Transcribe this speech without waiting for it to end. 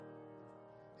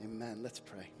Amen. Let's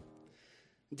pray.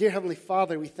 Dear Heavenly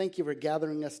Father, we thank you for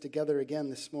gathering us together again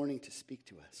this morning to speak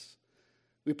to us.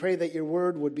 We pray that your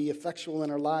word would be effectual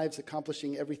in our lives,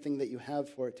 accomplishing everything that you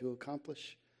have for it to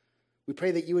accomplish. We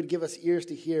pray that you would give us ears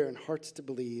to hear and hearts to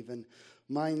believe and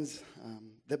minds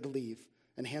that believe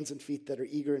and hands and feet that are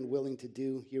eager and willing to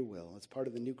do your will as part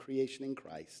of the new creation in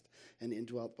Christ and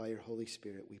indwelt by your Holy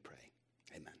Spirit, we pray.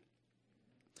 Amen.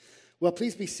 Well,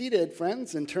 please be seated,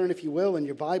 friends, and turn, if you will, in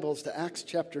your Bibles to Acts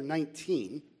chapter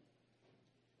 19.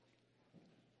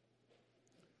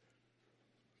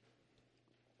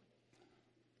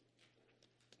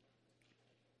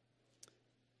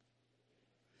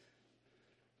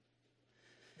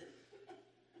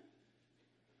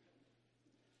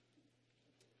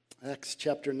 Acts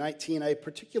chapter 19, I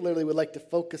particularly would like to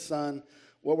focus on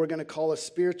what we're going to call a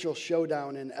spiritual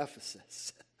showdown in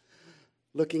Ephesus,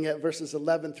 looking at verses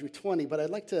 11 through 20. But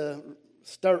I'd like to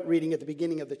start reading at the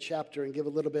beginning of the chapter and give a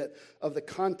little bit of the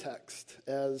context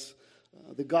as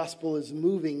the gospel is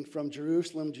moving from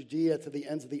Jerusalem, Judea, to the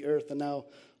ends of the earth. And now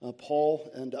Paul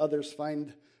and others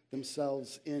find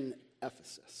themselves in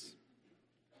Ephesus.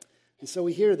 And so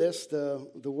we hear this, the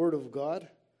word of God.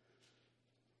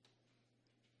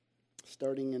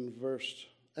 Starting in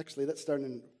let's start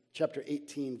in chapter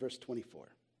 18, verse 24.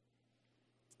 It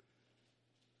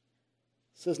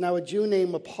says, Now a Jew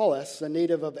named Apollos, a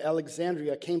native of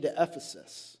Alexandria, came to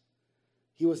Ephesus.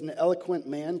 He was an eloquent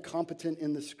man, competent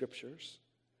in the scriptures.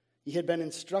 He had been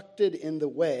instructed in the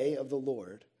way of the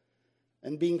Lord,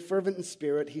 and being fervent in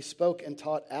spirit, he spoke and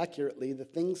taught accurately the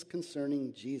things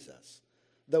concerning Jesus,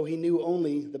 though he knew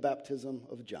only the baptism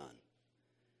of John.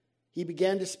 He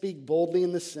began to speak boldly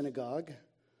in the synagogue,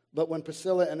 but when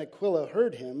Priscilla and Aquila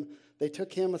heard him, they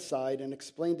took him aside and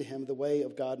explained to him the way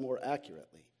of God more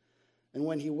accurately. And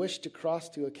when he wished to cross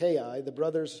to Achaia, the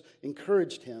brothers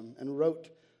encouraged him and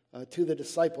wrote to the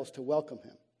disciples to welcome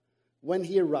him. When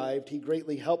he arrived, he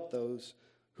greatly helped those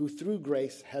who through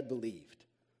grace had believed,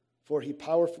 for he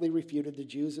powerfully refuted the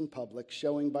Jews in public,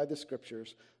 showing by the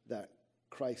scriptures that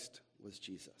Christ was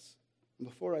Jesus. And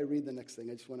before I read the next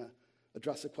thing, I just want to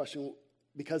address a question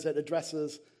because it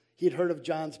addresses, he'd heard of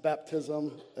John's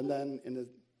baptism, and then in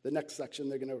the next section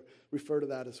they're going to refer to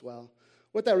that as well.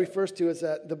 What that refers to is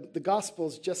that the gospel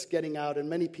is just getting out, and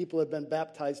many people have been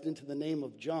baptized into the name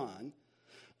of John,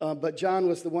 but John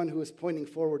was the one who was pointing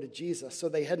forward to Jesus, so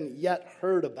they hadn't yet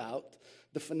heard about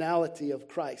the finality of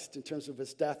Christ in terms of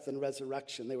his death and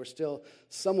resurrection. They were still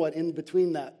somewhat in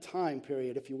between that time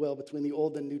period, if you will, between the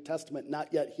Old and New Testament,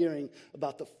 not yet hearing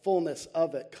about the fullness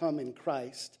of it come in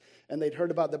Christ. And they'd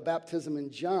heard about the baptism in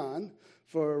John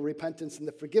for repentance and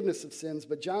the forgiveness of sins.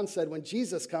 But John said when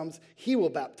Jesus comes, he will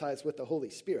baptize with the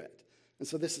Holy Spirit. And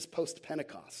so this is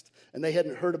post-Pentecost. And they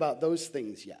hadn't heard about those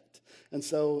things yet. And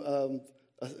so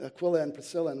Aquila and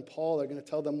Priscilla and Paul are going to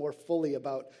tell them more fully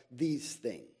about these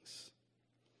things.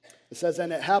 It says,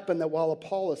 And it happened that while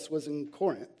Apollos was in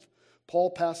Corinth, Paul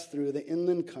passed through the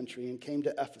inland country and came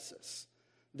to Ephesus.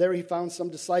 There he found some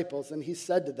disciples, and he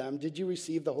said to them, Did you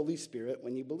receive the Holy Spirit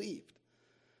when you believed?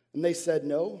 And they said,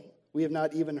 No, we have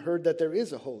not even heard that there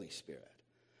is a Holy Spirit.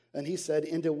 And he said,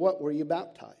 Into what were you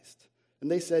baptized?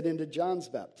 And they said, Into John's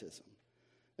baptism.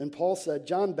 And Paul said,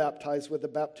 John baptized with the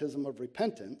baptism of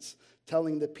repentance,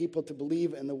 telling the people to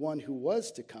believe in the one who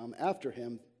was to come after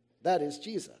him, that is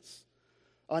Jesus.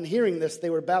 On hearing this, they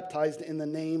were baptized in the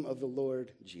name of the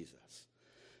Lord Jesus.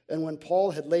 And when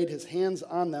Paul had laid his hands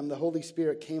on them, the Holy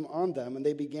Spirit came on them, and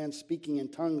they began speaking in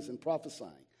tongues and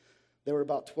prophesying. There were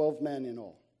about 12 men in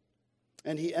all.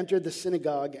 And he entered the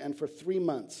synagogue and for 3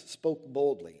 months spoke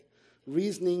boldly,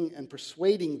 reasoning and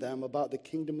persuading them about the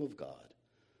kingdom of God.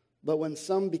 But when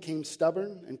some became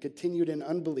stubborn and continued in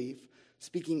unbelief,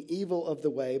 speaking evil of the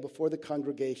way before the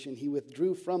congregation, he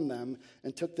withdrew from them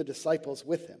and took the disciples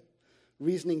with him,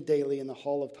 reasoning daily in the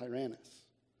hall of Tyrannus.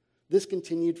 This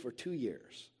continued for 2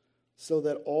 years, so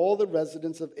that all the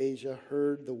residents of Asia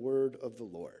heard the word of the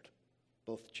Lord,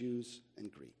 both Jews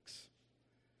and Greeks.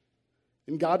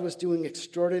 And God was doing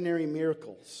extraordinary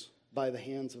miracles by the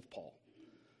hands of Paul,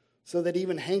 so that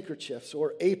even handkerchiefs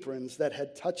or aprons that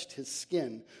had touched his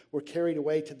skin were carried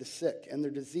away to the sick, and their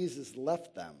diseases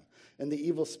left them, and the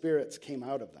evil spirits came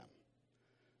out of them.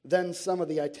 Then some of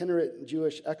the itinerant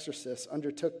Jewish exorcists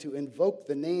undertook to invoke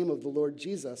the name of the Lord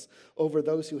Jesus over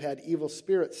those who had evil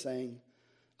spirits, saying,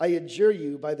 I adjure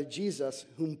you by the Jesus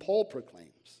whom Paul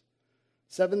proclaims.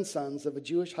 7 sons of a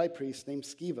Jewish high priest named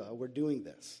Sceva were doing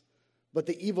this. But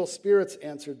the evil spirits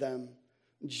answered them,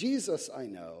 Jesus I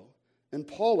know, and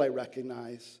Paul I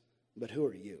recognize, but who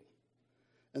are you?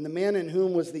 And the man in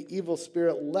whom was the evil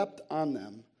spirit leapt on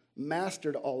them,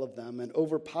 mastered all of them, and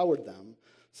overpowered them,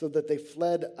 so that they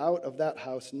fled out of that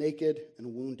house naked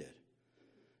and wounded.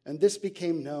 And this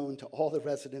became known to all the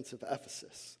residents of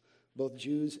Ephesus, both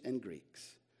Jews and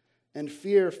Greeks. And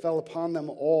fear fell upon them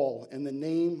all, and the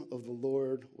name of the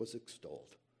Lord was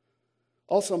extolled.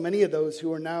 Also, many of those who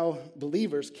were now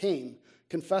believers came,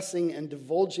 confessing and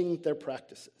divulging their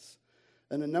practices.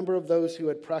 And a number of those who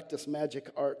had practiced magic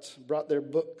arts brought their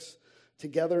books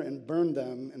together and burned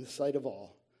them in the sight of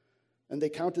all. And they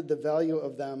counted the value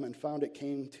of them and found it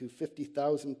came to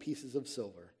 50,000 pieces of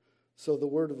silver. So the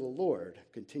word of the Lord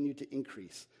continued to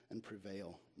increase and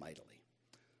prevail mightily.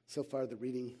 So far, the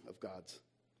reading of God's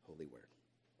holy word.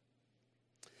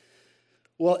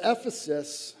 Well,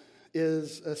 Ephesus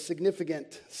is a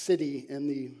significant city in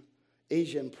the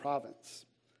Asian province.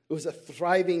 It was a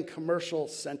thriving commercial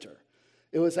center.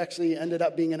 It was actually ended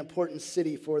up being an important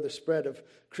city for the spread of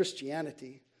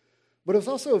Christianity. But it was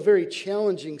also a very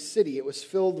challenging city. It was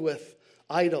filled with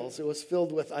idols. It was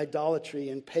filled with idolatry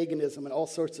and paganism and all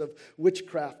sorts of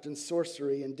witchcraft and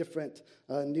sorcery and different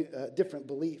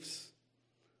beliefs.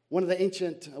 One of the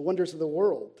ancient wonders of the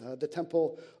world, the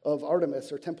Temple of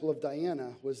Artemis or Temple of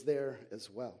Diana, was there as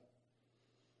well.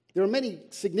 There were many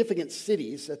significant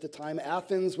cities at the time.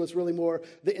 Athens was really more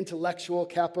the intellectual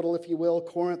capital, if you will.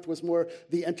 Corinth was more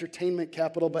the entertainment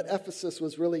capital, but Ephesus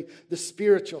was really the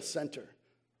spiritual center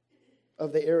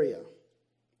of the area.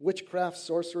 Witchcraft,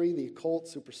 sorcery, the occult,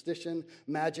 superstition,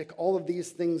 magic, all of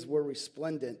these things were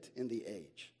resplendent in the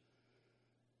age.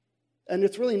 And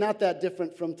it's really not that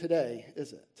different from today,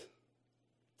 is it?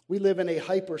 We live in a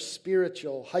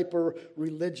hyper-spiritual,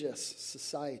 hyper-religious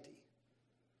society.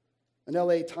 An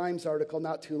LA Times article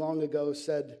not too long ago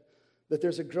said that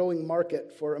there's a growing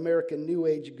market for American New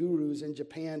Age gurus in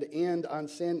Japan and on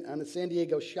a San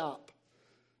Diego shop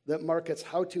that markets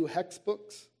how-to hex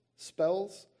books,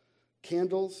 spells,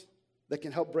 candles that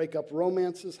can help break up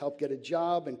romances, help get a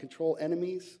job, and control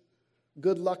enemies,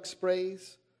 good luck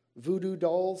sprays, voodoo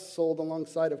dolls sold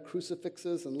alongside of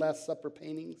crucifixes and Last Supper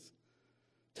paintings.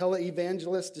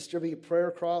 Televangelists distribute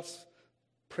prayer cloths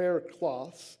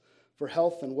for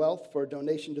health and wealth for a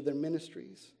donation to their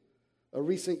ministries. A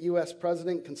recent U.S.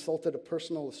 president consulted a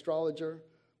personal astrologer,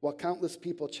 while countless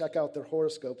people check out their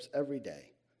horoscopes every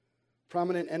day.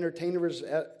 Prominent entertainers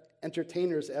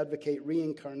advocate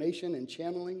reincarnation and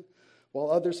channeling, while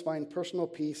others find personal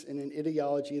peace in an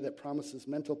ideology that promises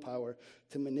mental power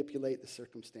to manipulate the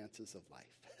circumstances of life.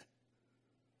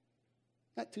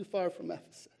 Not too far from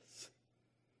Ephesus.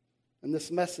 And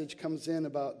this message comes in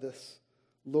about this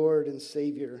Lord and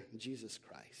Savior, Jesus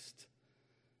Christ.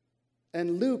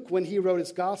 And Luke, when he wrote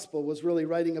his gospel, was really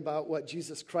writing about what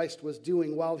Jesus Christ was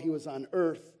doing while he was on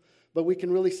earth. But we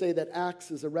can really say that Acts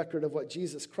is a record of what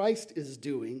Jesus Christ is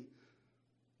doing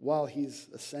while he's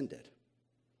ascended.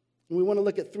 And we want to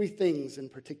look at three things in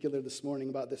particular this morning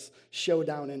about this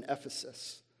showdown in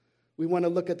Ephesus. We want to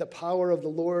look at the power of the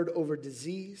Lord over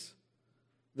disease,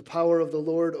 the power of the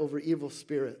Lord over evil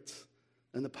spirits,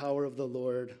 and the power of the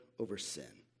Lord over sin.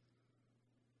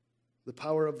 The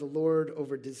power of the Lord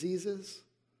over diseases,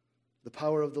 the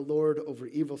power of the Lord over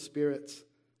evil spirits,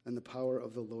 and the power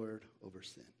of the Lord over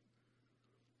sin.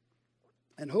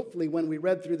 And hopefully when we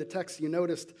read through the text, you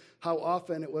noticed how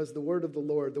often it was the word of the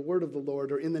Lord,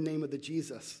 or in the name of the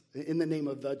Jesus, in the name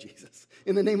of the Jesus.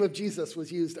 In the name of Jesus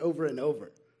was used over and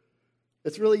over.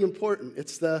 It's really important.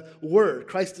 It's the word.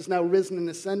 Christ is now risen and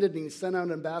ascended, and he sent out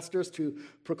ambassadors to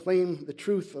proclaim the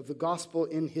truth of the gospel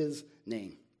in his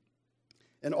name.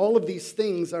 And all of these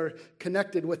things are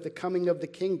connected with the coming of the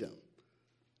kingdom.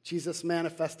 Jesus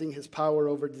manifesting his power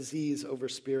over disease, over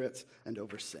spirits, and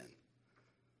over sin.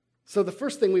 So the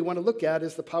first thing we want to look at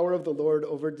is the power of the Lord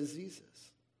over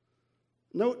diseases.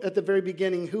 Note at the very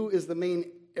beginning, who is the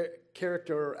main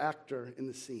character or actor in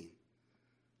the scene?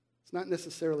 It's not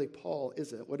necessarily Paul,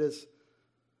 is it? What does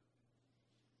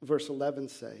verse 11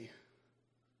 say?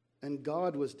 And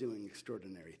God was doing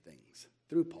extraordinary things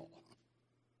through Paul.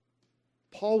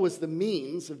 Paul was the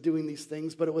means of doing these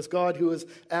things, but it was God who was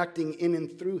acting in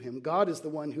and through him. God is the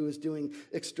one who is doing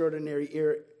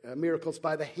extraordinary miracles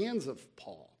by the hands of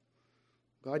Paul.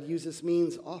 God uses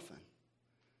means often.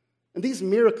 And these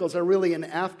miracles are really an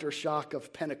aftershock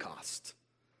of Pentecost.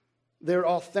 They're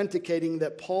authenticating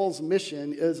that Paul's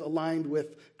mission is aligned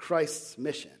with Christ's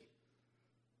mission.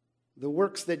 The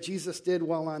works that Jesus did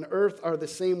while on earth are the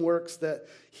same works that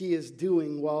he is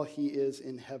doing while he is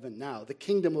in heaven now. The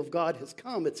kingdom of God has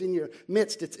come. It's in your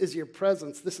midst. It is your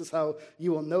presence. This is how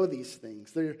you will know these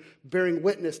things. They're bearing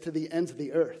witness to the ends of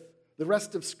the earth. The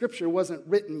rest of Scripture wasn't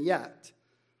written yet.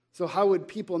 So how would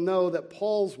people know that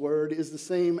Paul's word is the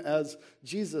same as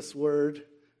Jesus' word,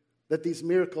 that these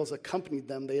miracles accompanied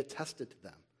them, they attested to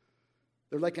them?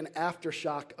 They're like an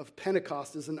aftershock of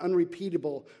Pentecost. It's an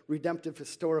unrepeatable, redemptive,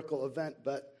 historical event,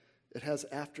 but it has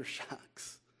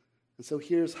aftershocks. And so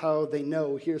here's how they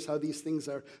know, here's how these things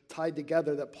are tied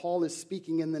together, that Paul is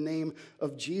speaking in the name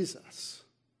of Jesus.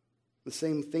 The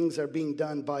same things are being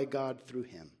done by God through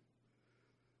him.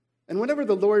 And whenever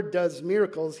the Lord does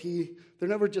miracles, they're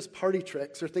never just party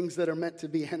tricks or things that are meant to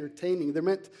be entertaining. They're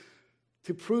meant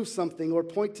to prove something or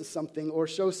point to something or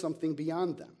show something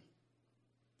beyond them.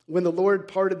 When the Lord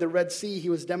parted the Red Sea, he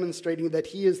was demonstrating that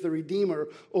he is the Redeemer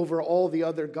over all the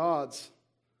other gods.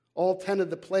 All 10 of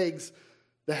the plagues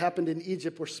that happened in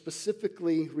Egypt were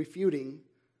specifically refuting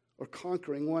or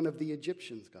conquering one of the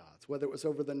Egyptians' gods, whether it was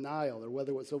over the Nile or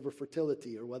whether it was over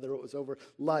fertility or whether it was over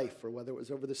life or whether it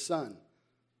was over the sun.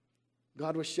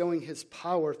 God was showing his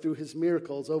power through his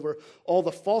miracles over all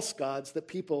the false gods that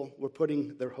people were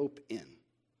putting their hope in.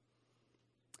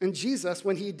 And Jesus,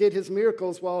 when he did his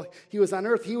miracles while he was on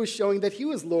earth, he was showing that he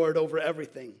was Lord over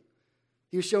everything.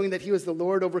 He was showing that he was the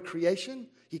Lord over creation.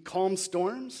 He calmed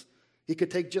storms. He could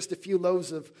take just a few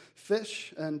loaves of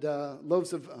fish and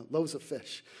loaves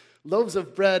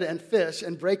of bread and fish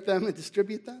and break them and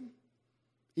distribute them.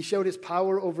 He showed his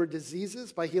power over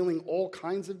diseases by healing all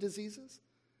kinds of diseases.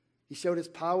 He showed his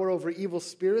power over evil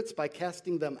spirits by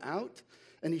casting them out.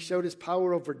 And he showed his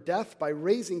power over death by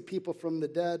raising people from the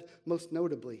dead, most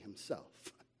notably himself.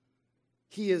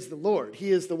 He is the Lord. He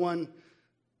is the one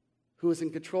who is in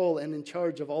control and in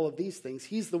charge of all of these things.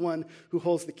 He's the one who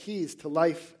holds the keys to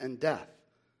life and death.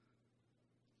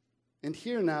 And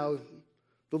here now,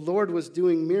 the Lord was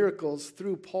doing miracles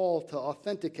through Paul to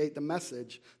authenticate the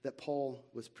message that Paul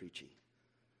was preaching.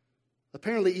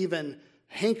 Apparently even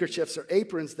handkerchiefs or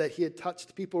aprons that he had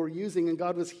touched, people were using, and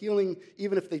God was healing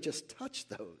even if they just touched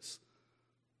those.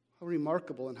 How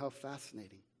remarkable and how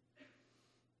fascinating.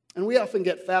 And we often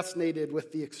get fascinated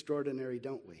with the extraordinary,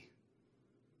 don't we?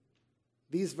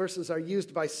 These verses are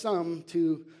used by some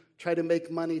to try to make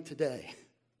money today.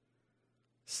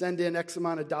 Send in X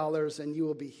amount of dollars and you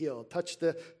will be healed. Touch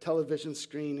the television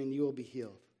screen and you will be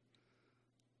healed.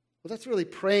 Well, that's really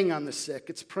preying on the sick.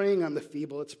 It's preying on the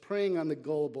feeble. It's preying on the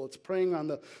gullible. It's preying on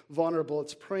the vulnerable.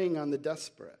 It's preying on the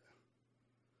desperate.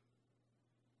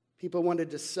 People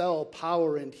wanted to sell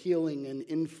power and healing and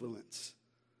influence.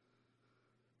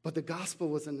 But the gospel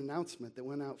was an announcement that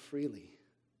went out freely.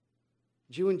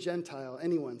 Jew and Gentile,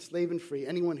 anyone, slave and free,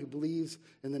 anyone who believes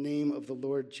in the name of the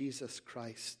Lord Jesus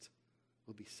Christ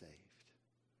will be saved.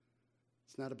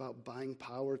 It's not about buying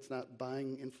power. It's not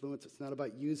buying influence. It's not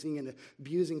about using and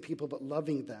abusing people, but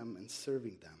loving them and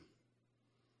serving them.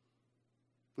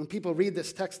 When people read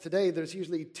this text today, there's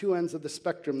usually two ends of the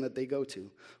spectrum that they go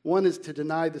to. One is to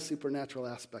deny the supernatural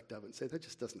aspect of it and say, that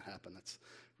just doesn't happen. That's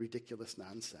ridiculous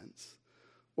nonsense.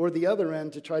 Or the other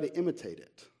end to try to imitate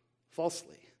it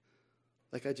falsely.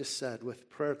 Like I just said, with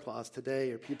prayer clause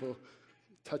today, or people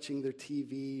touching their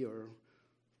TV or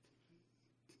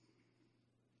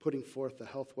putting forth the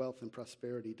health, wealth, and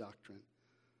prosperity doctrine.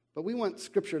 But we want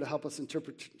Scripture to help us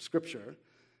interpret Scripture.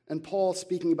 And Paul,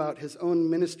 speaking about his own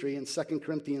ministry in 2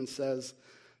 Corinthians, says,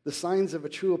 the signs of a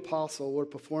true apostle were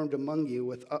performed among you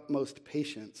with utmost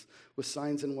patience, with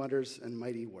signs and wonders and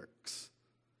mighty works.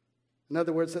 In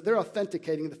other words, that they're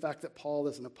authenticating the fact that Paul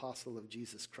is an apostle of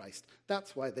Jesus Christ.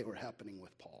 That's why they were happening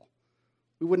with Paul.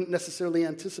 We wouldn't necessarily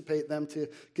anticipate them to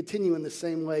continue in the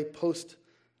same way post-apostles,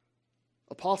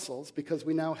 because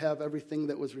we now have everything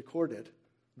that was recorded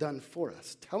done for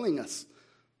us, telling us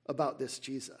about this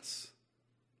Jesus.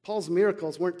 Paul's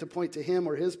miracles weren't to point to him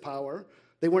or his power.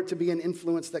 They weren't to be an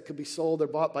influence that could be sold or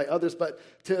bought by others, but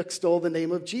to extol the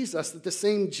name of Jesus, that the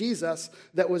same Jesus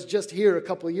that was just here a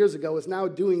couple of years ago is now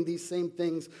doing these same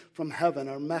things from heaven.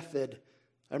 Our message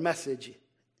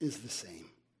is the same.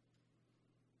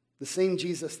 The same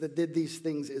Jesus that did these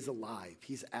things is alive.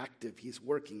 He's active. He's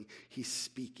working. He's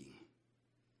speaking.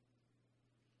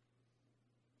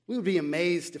 We would be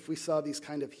amazed if we saw these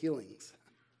kind of healings,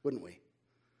 wouldn't we?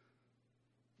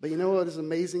 But you know what is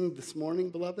amazing this morning,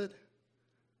 beloved?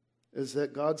 Is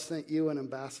that God sent you an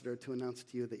ambassador to announce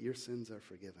to you that your sins are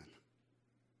forgiven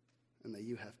and that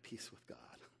you have peace with God.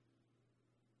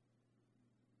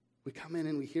 We come in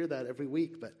and we hear that every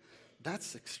week, but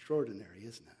that's extraordinary,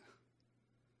 isn't it?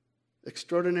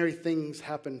 Extraordinary things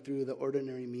happen through the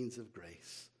ordinary means of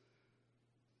grace.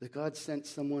 That God sent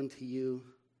someone to you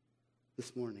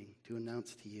this morning to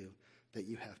announce to you that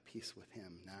you have peace with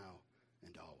him now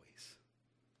and always.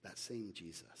 That same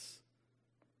Jesus.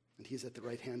 And he's at the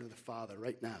right hand of the Father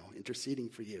right now, interceding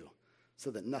for you,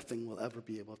 so that nothing will ever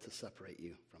be able to separate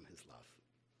you from his love.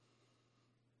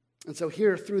 And so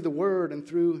here, through the Word and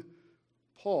through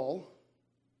Paul,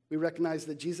 We recognize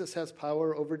that Jesus has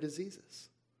power over diseases.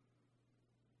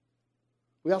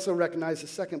 We also recognize the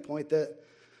second point, that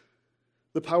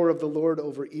the power of the Lord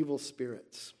over evil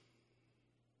spirits.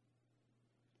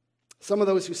 Some of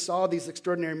those who saw these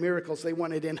extraordinary miracles, they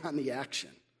wanted in on the action.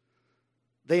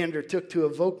 They undertook to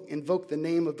invoke the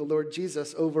name of the Lord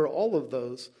Jesus over all of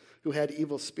those who had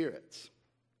evil spirits.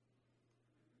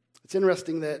 It's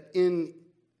interesting that in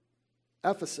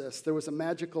Ephesus, there was a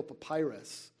magical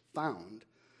papyrus found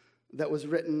that was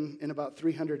written in about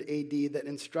 300 AD that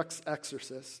instructs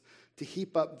exorcists to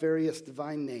heap up various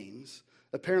divine names,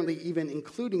 apparently even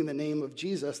including the name of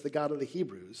Jesus, the God of the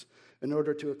Hebrews, in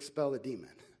order to expel a demon.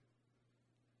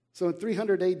 So in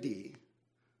 300 AD,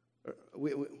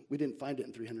 we didn't find it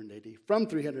in 300 AD. From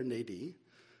 300 AD,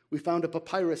 we found a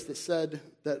papyrus that said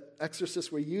that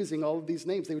exorcists were using all of these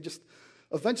names. They would just,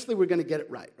 eventually we're going to get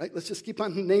it right? Let's just keep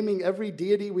on naming every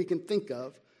deity we can think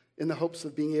of in the hopes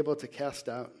of being able to cast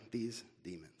out these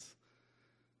demons.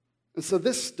 And so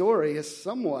this story is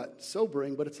somewhat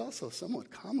sobering, but it's also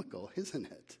somewhat comical, isn't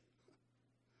it?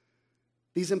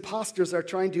 These imposters are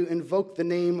trying to invoke the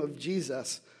name of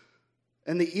Jesus,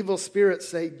 and the evil spirits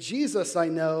say, Jesus I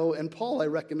know, and Paul I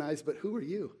recognize, but who are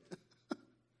you?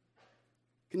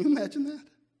 Can you imagine that?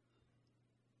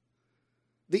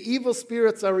 The evil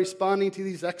spirits are responding to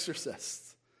these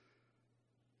exorcists.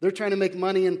 They're trying to make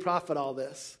money and profit all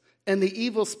this. And the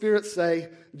evil spirits say,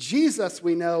 Jesus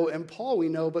we know, and Paul we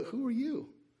know, but who are you?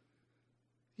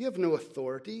 You have no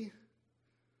authority.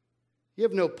 You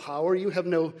have no power. You have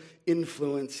no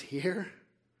influence here.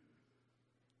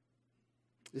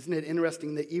 Isn't it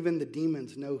interesting that even the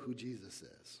demons know who Jesus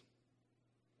is?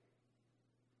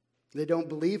 They don't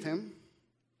believe him.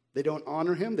 They don't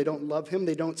honor him. They don't love him.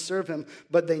 They don't serve him.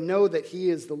 But they know that he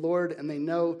is the Lord, and they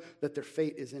know that their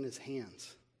fate is in his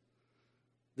hands.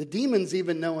 The demons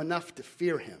even know enough to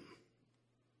fear him.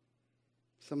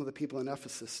 Some of the people in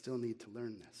Ephesus still need to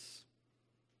learn this.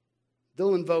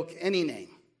 They'll invoke any name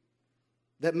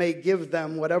that may give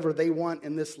them whatever they want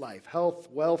in this life: health,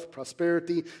 wealth,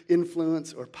 prosperity,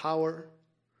 influence, or power.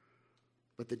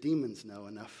 But the demons know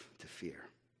enough to fear.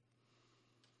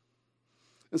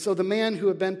 And so the man who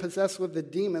had been possessed with the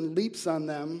demon leaps on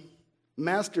them,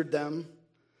 mastered them,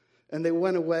 and they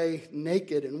went away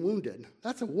naked and wounded.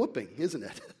 That's a whooping, isn't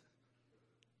it?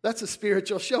 That's a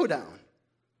spiritual showdown.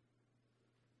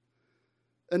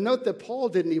 And note that Paul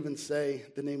didn't even say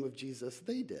the name of Jesus.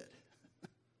 They did.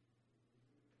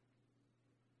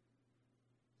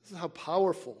 This is how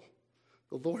powerful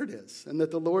the Lord is, and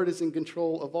that the Lord is in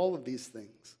control of all of these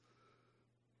things.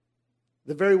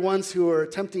 The very ones who are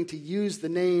attempting to use the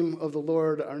name of the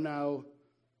Lord are now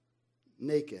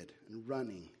naked and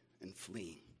running and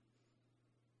fleeing.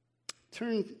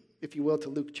 Turn, if you will, to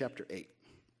Luke chapter 8.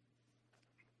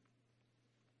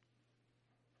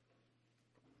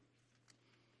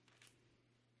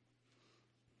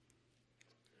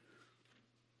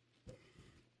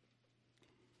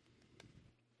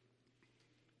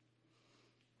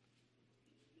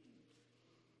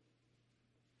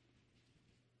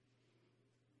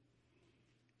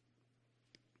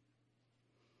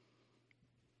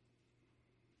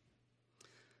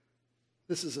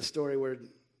 This is a story where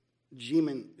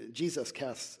Jesus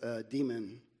casts a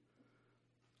demon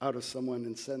out of someone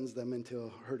and sends them into a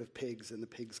herd of pigs, and the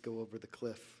pigs go over the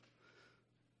cliff.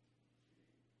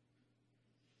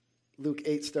 Luke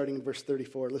 8, starting in verse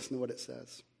 34, listen to what it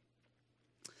says.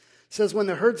 It says, when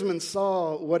the herdsmen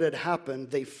saw what had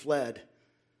happened, they fled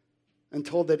and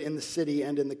told it in the city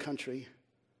and in the country.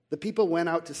 The people went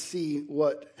out to see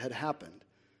what had happened.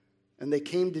 And they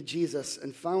came to Jesus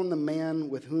and found the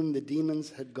man with whom the demons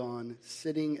had gone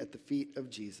sitting at the feet of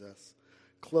Jesus,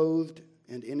 clothed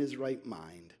and in his right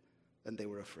mind, and they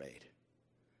were afraid.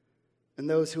 And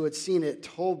those who had seen it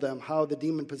told them how the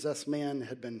demon-possessed man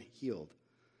had been healed.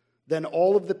 Then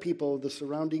all of the people of the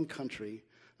surrounding country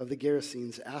of the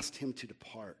Gerasenes asked him to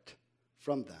depart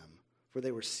from them, for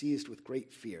they were seized with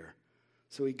great fear.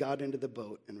 So he got into the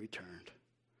boat and returned.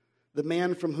 The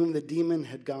man from whom the demon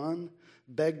had gone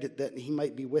begged that he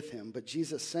might be with him, but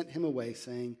Jesus sent him away,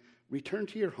 saying, return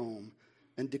to your home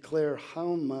and declare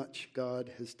how much God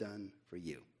has done for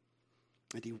you.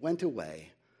 And he went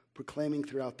away, proclaiming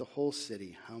throughout the whole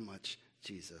city how much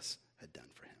Jesus had done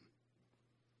for him.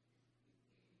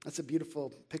 That's a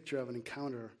beautiful picture of an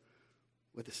encounter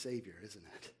with a Savior, isn't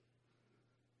it?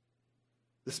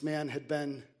 This man had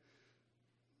been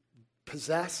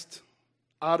possessed,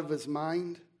 out of his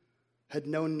mind, had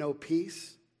known no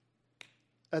peace.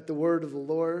 At the word of the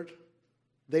Lord,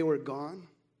 they were gone.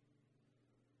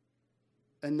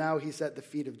 And now he's at the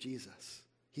feet of Jesus.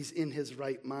 He's in his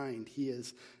right mind. He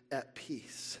is at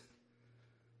peace.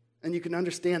 And you can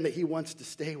understand that he wants to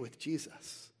stay with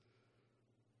Jesus.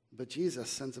 But Jesus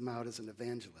sends him out as an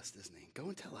evangelist, isn't he? Go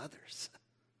and tell others.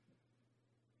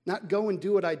 Not go and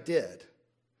do what I did,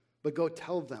 but go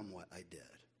tell them what I did.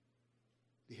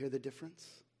 You hear the difference?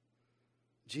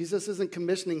 Jesus isn't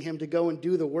commissioning him to go and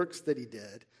do the works that he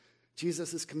did.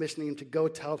 Jesus is commissioning him to go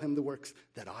tell him the works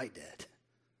that I did.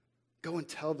 Go and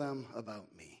tell them about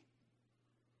me.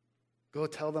 Go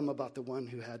tell them about the one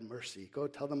who had mercy. Go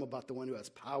tell them about the one who has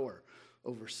power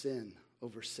over sin,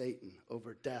 over Satan,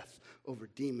 over death, over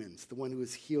demons, the one who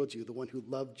has healed you, the one who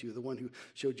loved you, the one who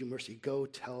showed you mercy. Go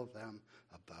tell them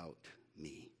about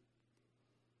me.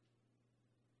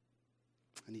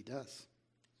 And he does.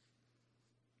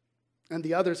 And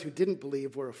the others who didn't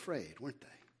believe were afraid, weren't they?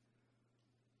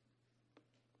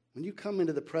 When you come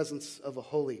into the presence of a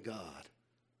holy God,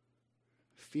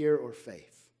 fear or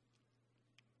faith?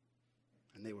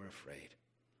 And they were afraid.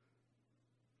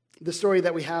 The story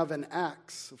that we have in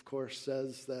Acts, of course,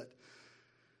 says that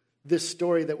this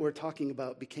story that we're talking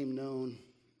about became known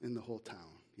in the whole town.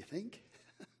 You think?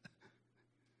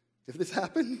 If this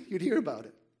happened, you'd hear about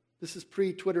it. This is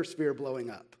pre-Twitter sphere blowing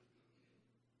up.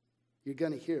 You're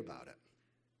going to hear about it.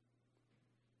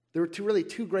 There were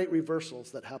two great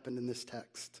reversals that happened in this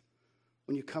text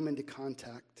when you come into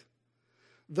contact.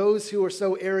 Those who are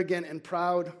so arrogant and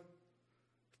proud,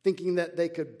 thinking that they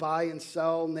could buy and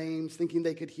sell names, thinking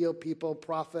they could heal people,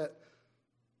 profit,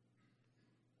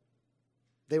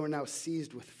 they were now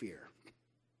seized with fear.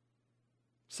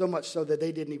 So much so that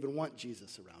they didn't even want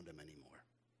Jesus around them anymore.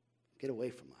 Get away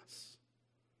from us.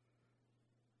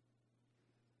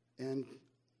 And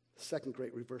the second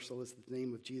great reversal is that the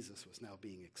name of Jesus was now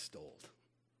being extolled.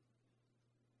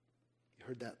 You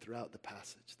heard that throughout the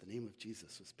passage. The name of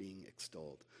Jesus was being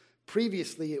extolled.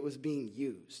 Previously, it was being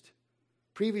used.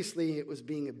 Previously, it was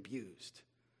being abused.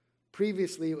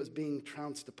 Previously, it was being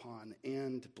trounced upon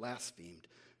and blasphemed.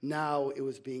 Now, it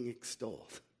was being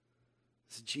extolled.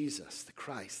 It's Jesus, the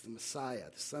Christ, the Messiah,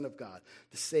 the Son of God,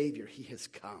 the Savior. He has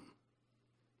come.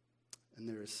 And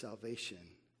there is salvation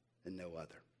in no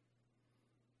other.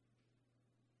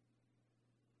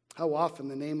 How often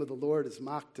the name of the Lord is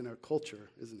mocked in our culture,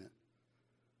 isn't it?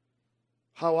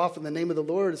 How often the name of the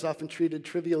Lord is often treated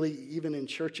trivially, even in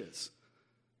churches.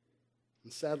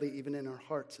 And sadly, even in our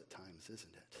hearts at times,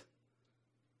 isn't it?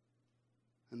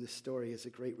 And this story is a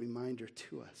great reminder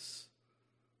to us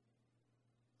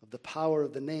of the power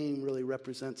of the name really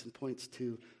represents and points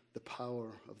to the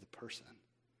power of the person.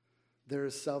 There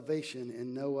is salvation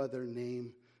in no other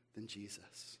name than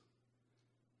Jesus.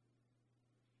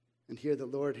 And here the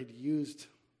Lord had used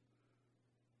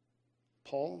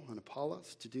Paul and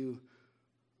Apollos to do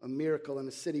a miracle in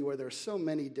a city where there are so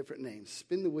many different names.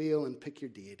 Spin the wheel and pick your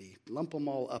deity. Lump them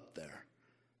all up there.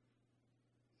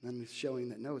 And then showing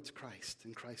that, no, it's Christ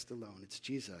and Christ alone. It's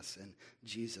Jesus and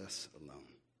Jesus alone.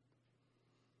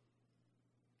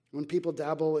 When people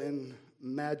dabble in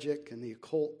magic and the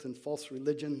occult and false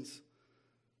religions,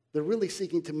 they're really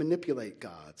seeking to manipulate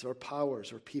gods or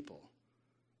powers or people.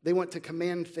 They want to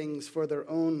command things for their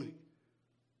own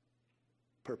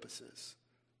purposes.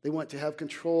 They want to have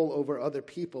control over other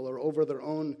people or over their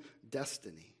own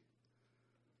destiny.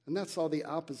 And that's all the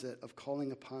opposite of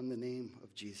calling upon the name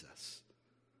of Jesus,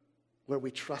 where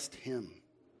we trust him.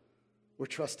 We're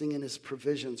trusting in his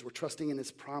provisions. We're trusting in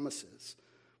his promises.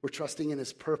 We're trusting in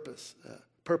his purposes.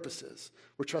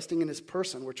 We're trusting in his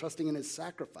person. We're trusting in his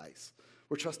sacrifice.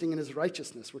 We're trusting in his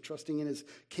righteousness. We're trusting in his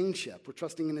kingship. We're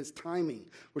trusting in his timing.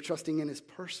 We're trusting in his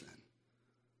person.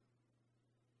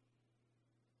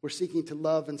 We're seeking to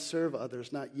love and serve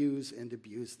others, not use and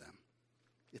abuse them.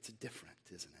 It's different,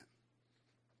 isn't it?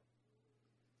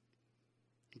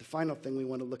 The final thing we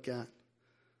want to look at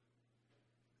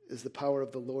is the power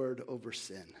of the Lord over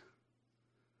sin.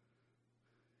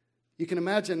 You can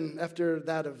imagine after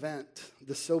that event,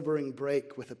 the sobering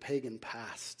break with a pagan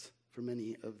past for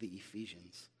many of the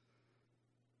Ephesians.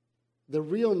 The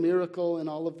real miracle in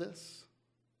all of this,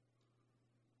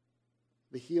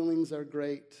 the healings are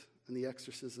great and the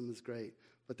exorcism is great,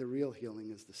 but the real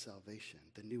healing is the salvation,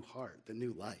 the new heart, the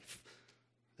new life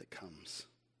that comes.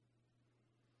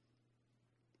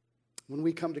 When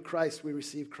we come to Christ, we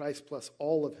receive Christ plus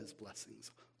all of his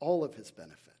blessings, all of his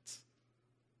benefits.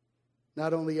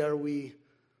 Not only are we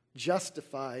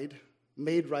justified,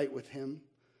 made right with him,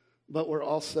 but we're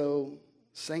also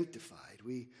sanctified.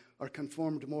 We are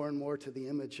conformed more and more to the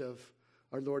image of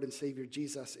our Lord and Savior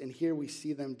Jesus. And here we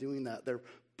see them doing that. They're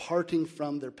parting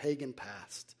from their pagan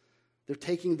past. They're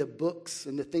taking the books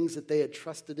and the things that they had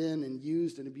trusted in and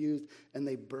used and abused, and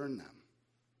they burn them.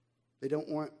 They don't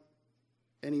want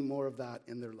any more of that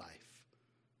in their life.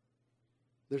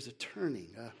 there's a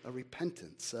turning, a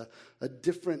repentance, a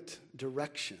different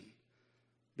direction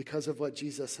because of what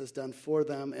Jesus has done for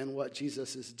them and what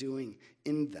Jesus is doing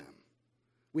in them.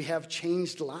 We have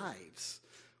changed lives.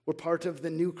 We're part of the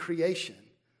new creation.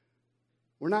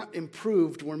 We're not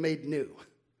improved, we're made new.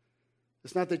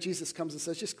 It's not that Jesus comes and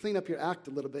says, just clean up your act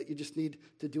a little bit. You just need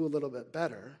to do a little bit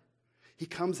better. He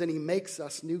comes and he makes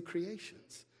us new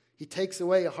creations. He takes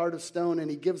away a heart of stone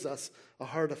and he gives us a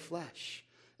heart of flesh.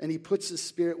 And he puts his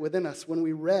Spirit within us. When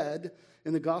we read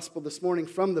in the gospel this morning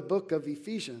from the book of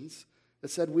Ephesians, it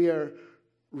said we are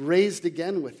raised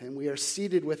again with him. We are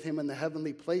seated with him in the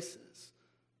heavenly places.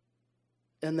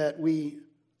 And that we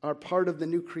are part of the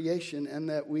new creation and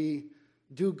that we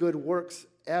do good works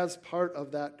as part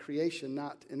of that creation,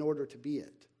 not in order to be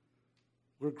it.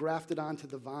 We're grafted onto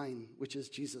the vine, which is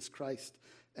Jesus Christ,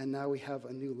 and now we have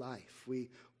a new life. We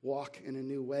walk in a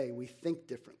new way. We think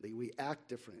differently. We act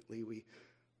differently. We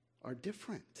are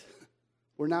different.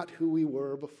 We're not who we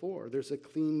were before. There's a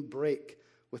clean break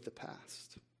with the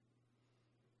past.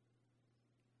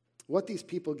 What these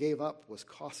people gave up was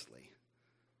costly.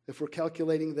 If we're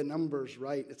calculating the numbers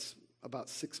right, it's about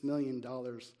 $6 million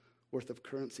worth of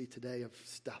currency today of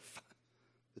stuff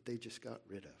that they just got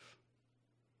rid of.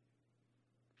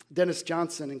 Dennis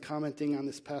Johnson, in commenting on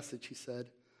this passage, he said,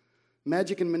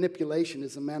 magic and manipulation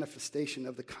is a manifestation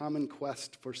of the common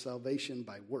quest for salvation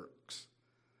by works.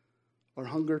 Our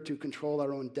hunger to control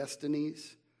our own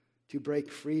destinies, to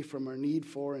break free from our need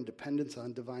for and dependence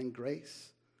on divine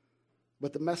grace.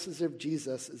 But the message of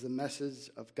Jesus is a message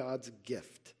of God's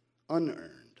gift,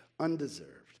 unearned,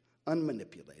 undeserved,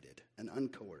 unmanipulated, and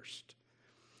uncoerced.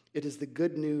 It is the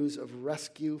good news of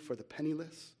rescue for the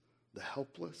penniless, the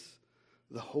helpless,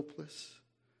 the hopeless,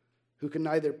 who can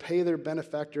neither pay their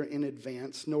benefactor in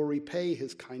advance nor repay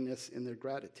his kindness in their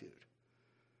gratitude.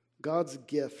 God's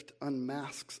gift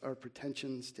unmasks our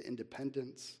pretensions to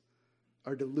independence,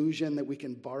 our delusion that we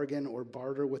can bargain or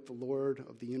barter with the Lord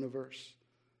of the universe.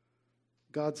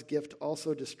 God's gift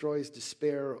also destroys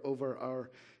despair over our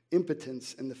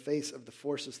impotence in the face of the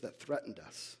forces that threatened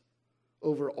us.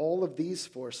 Over all of these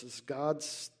forces, God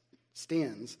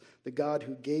stands, the God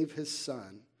who gave his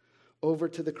Son over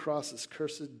to the cross's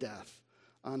cursed death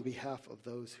on behalf of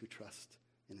those who trust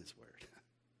in his word.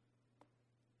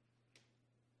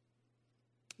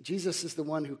 Jesus is the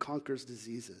one who conquers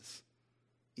diseases,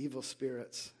 evil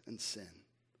spirits, and sin.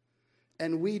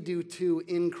 And we do too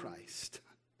in Christ.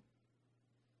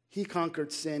 He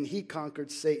conquered sin, he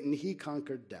conquered Satan, he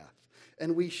conquered death.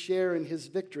 And we share in his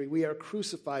victory. We are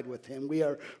crucified with him. We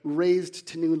are raised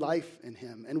to new life in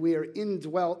him. And we are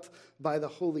indwelt by the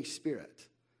Holy Spirit.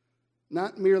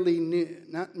 Not merely new,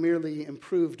 not merely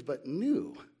improved, but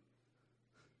new.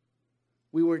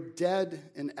 We were dead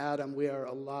in Adam. We are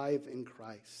alive in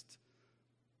Christ.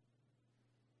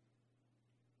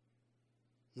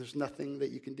 There's nothing that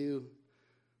you can do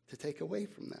to take away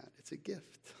from that. It's a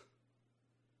gift.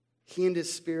 He and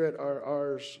his Spirit are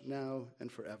ours now and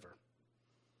forever.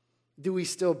 Do we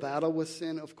still battle with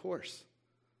sin? Of course.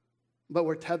 But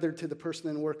we're tethered to the person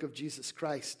and work of Jesus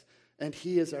Christ, and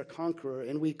he is our conqueror,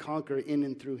 and we conquer in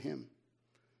and through him.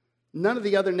 None of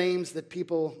the other names that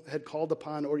people had called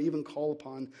upon or even call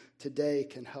upon today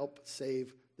can help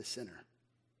save the sinner.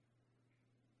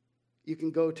 You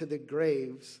can go to the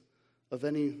graves of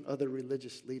any other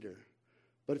religious leader,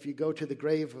 but if you go to the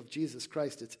grave of Jesus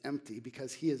Christ, it's empty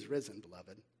because he is risen,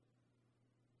 beloved.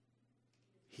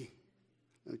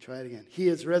 Let me try it again. He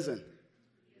is risen.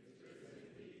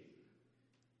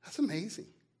 That's amazing.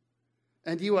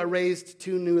 And you are raised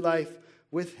to new life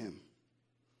with him.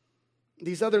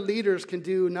 These other leaders can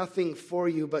do nothing for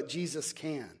you, but Jesus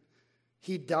can.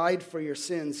 He died for your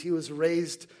sins. He was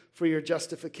raised for your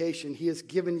justification. He has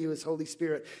given you his Holy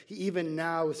Spirit. He even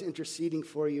now is interceding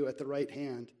for you at the right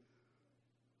hand.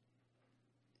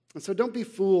 And so don't be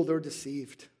fooled or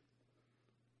deceived.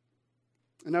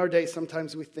 In our day,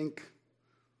 sometimes we think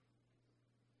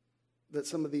that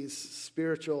some of these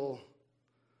spiritual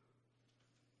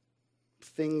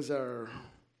things are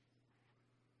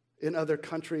in other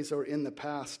countries or in the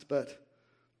past, but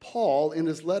Paul, in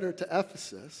his letter to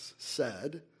Ephesus,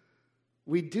 said,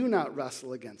 we do not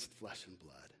wrestle against flesh and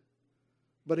blood,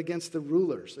 but against the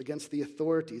rulers, against the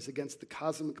authorities, against the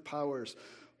cosmic powers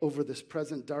over this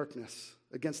present darkness,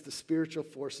 against the spiritual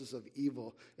forces of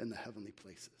evil in the heavenly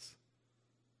places.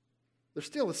 There's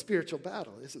still a spiritual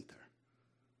battle, isn't there?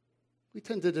 We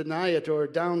tend to deny it or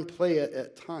downplay it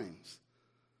at times.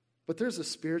 But there's a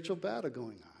spiritual battle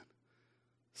going on.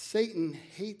 Satan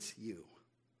hates you.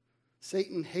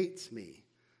 Satan hates me.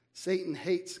 Satan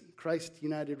hates Christ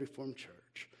United Reformed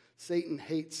Church. Satan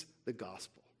hates the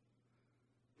gospel.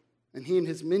 And he and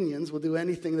his minions will do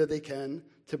anything that they can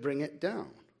to bring it down.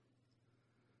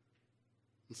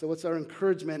 And so what's our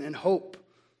encouragement and hope?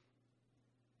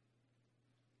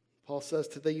 Paul says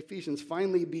to the Ephesians,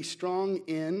 finally be strong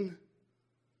in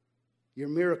your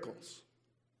miracles.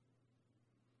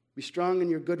 Be strong in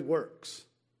your good works.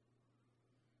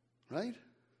 Right?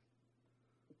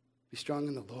 Be strong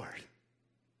in the Lord.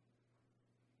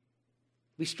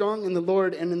 Be strong in the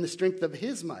Lord and in the strength of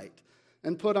his might,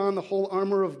 and put on the whole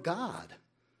armor of God,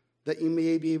 that you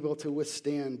may be able to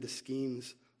withstand the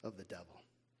schemes of the devil.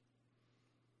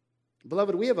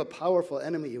 Beloved, we have a powerful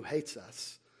enemy who hates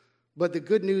us, but the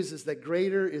good news is that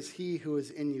greater is he who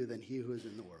is in you than he who is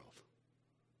in the world.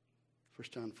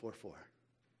 1 John 4:4.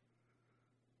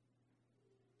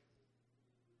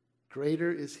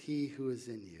 Greater is he who is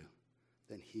in you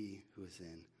than he who is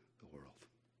in the world.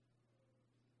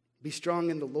 Be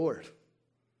strong in the Lord.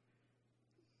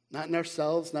 Not in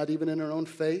ourselves, not even in our own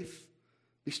faith.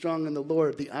 Be strong in the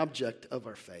Lord, the object of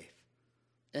our faith.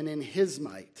 And in his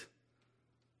might,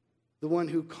 the one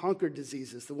who conquered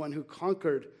diseases, the one who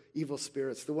conquered evil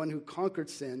spirits, the one who conquered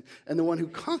sin, and the one who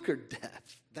conquered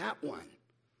death. That one.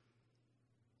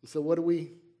 And so how do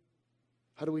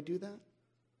we do that?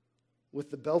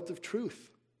 With the belt of truth.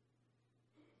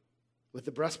 With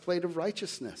the breastplate of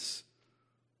righteousness.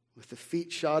 With the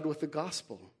feet shod with the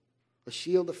gospel. A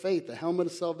shield of faith, a helmet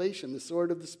of salvation, the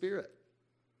sword of the Spirit.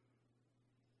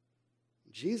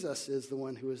 Jesus is the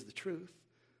one who is the truth.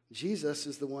 Jesus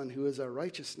is the one who is our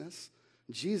righteousness.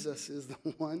 Jesus is the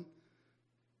one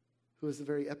who is the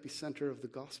very epicenter of the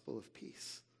gospel of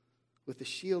peace. With the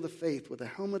shield of faith, with a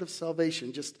helmet of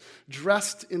salvation, just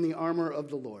dressed in the armor of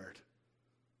the Lord.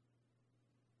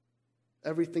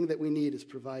 Everything that we need is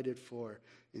provided for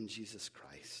in Jesus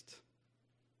Christ.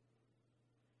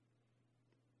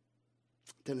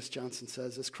 Dennis Johnson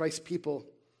says, as Christ's people,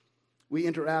 we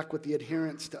interact with the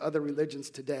adherents to other religions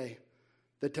today.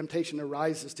 The temptation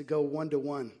arises to go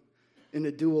one-to-one in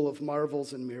a duel of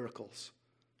marvels and miracles.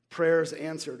 Prayers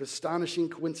answered, astonishing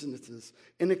coincidences,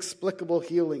 inexplicable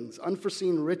healings,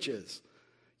 unforeseen riches,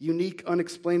 unique,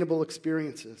 unexplainable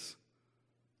experiences.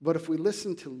 But if we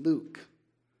listen to Luke,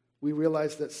 we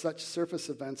realize that such surface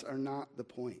events are not the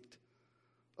point.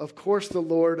 Of course, the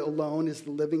Lord alone is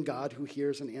the living God who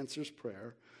hears and answers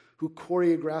prayer, who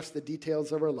choreographs the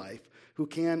details of our life, who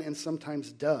can and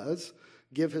sometimes does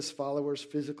give his followers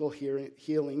physical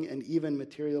healing and even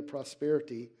material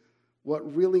prosperity.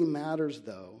 What really matters,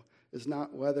 though, is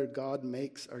not whether God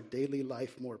makes our daily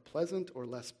life more pleasant or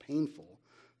less painful.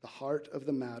 The heart of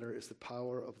the matter is the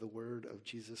power of the word of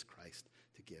Jesus Christ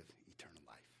to give eternal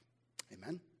life.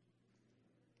 Amen?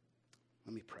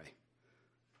 Let me pray.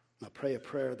 I'll pray a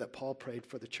prayer that Paul prayed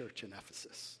for the church in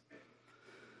Ephesus.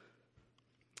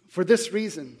 For this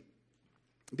reason,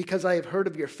 because I have heard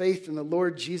of your faith in the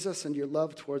Lord Jesus and your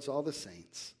love towards all the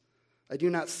saints, I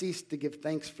do not cease to give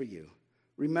thanks for you,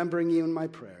 remembering you in my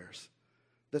prayers,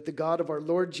 that the God of our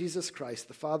Lord Jesus Christ,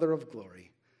 the Father of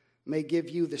glory, may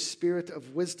give you the spirit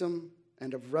of wisdom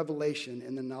and of revelation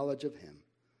in the knowledge of him,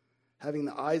 having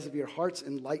the eyes of your hearts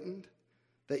enlightened,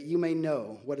 that you may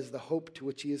know what is the hope to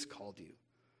which he has called you,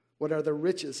 what are the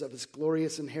riches of his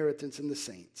glorious inheritance in the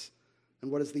saints,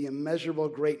 and what is the immeasurable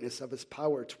greatness of his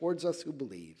power towards us who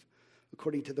believe,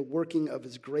 according to the working of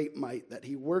his great might that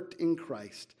he worked in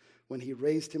Christ when he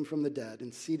raised him from the dead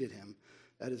and seated him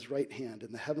at his right hand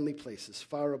in the heavenly places,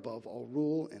 far above all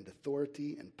rule and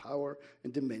authority and power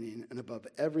and dominion, and above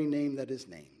every name that is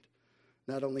named,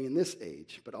 not only in this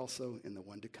age, but also in the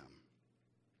one to come.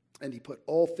 And he put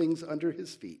all things under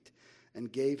his feet, and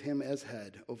gave him as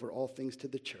head over all things to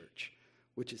the church,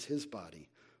 which is his body,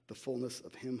 the fullness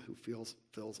of him who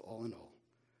fills all in all.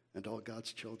 And all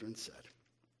God's children said,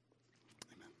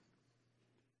 amen.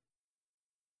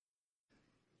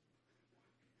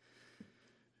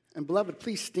 And beloved,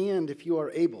 please stand if you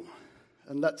are able,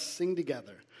 and let's sing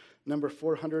together number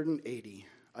 480,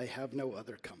 I Have No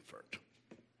Other Comfort.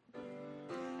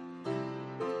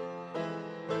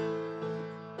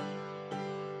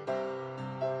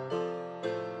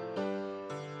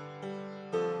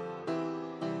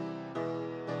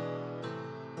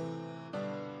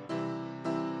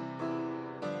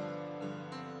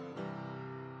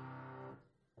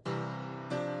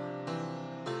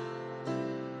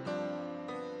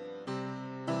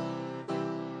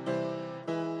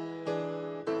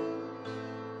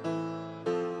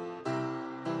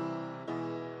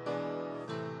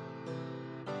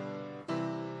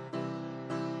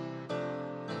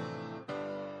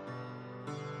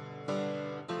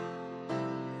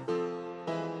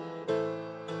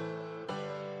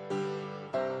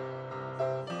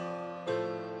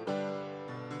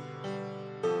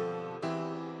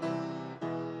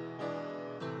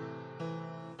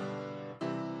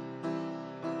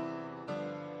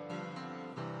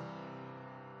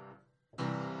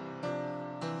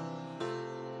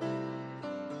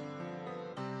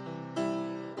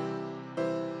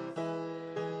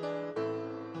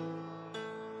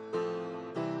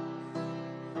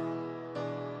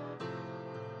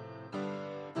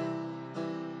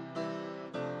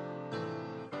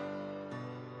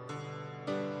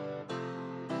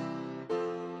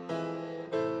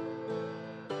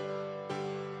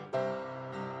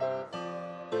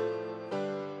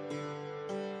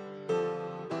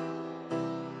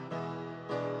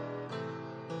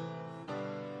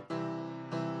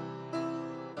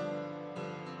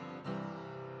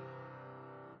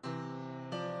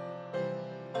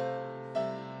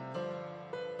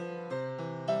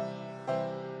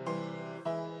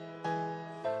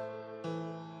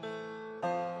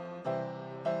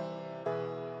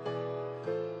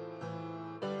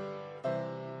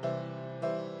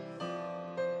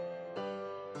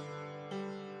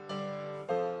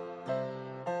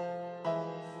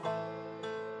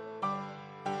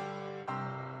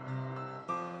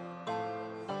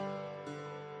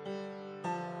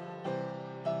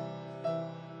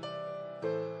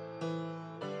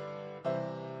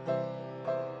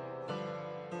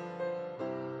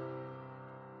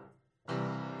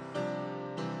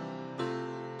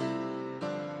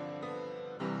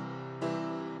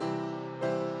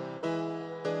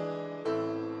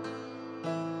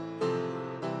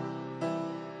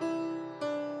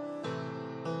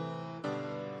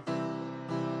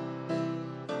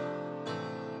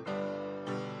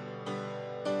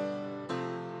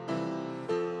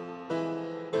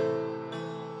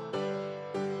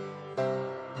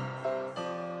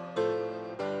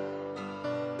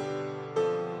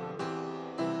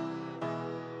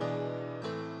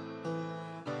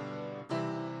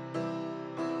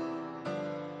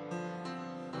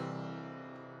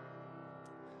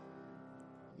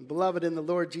 Beloved in the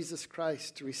Lord Jesus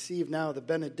Christ, to receive now the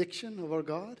benediction of our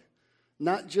God,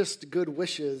 not just good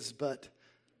wishes, but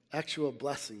actual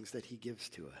blessings that he gives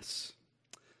to us.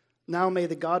 Now may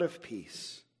the God of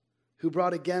peace, who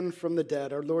brought again from the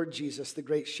dead our Lord Jesus, the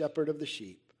great shepherd of the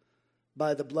sheep,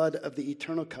 by the blood of the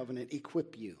eternal covenant,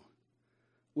 equip you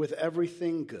with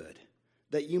everything good,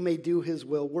 that you may do his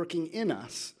will, working in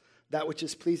us that which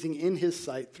is pleasing in his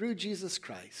sight, through Jesus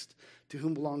Christ, to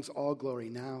whom belongs all glory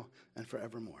now and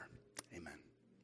forevermore.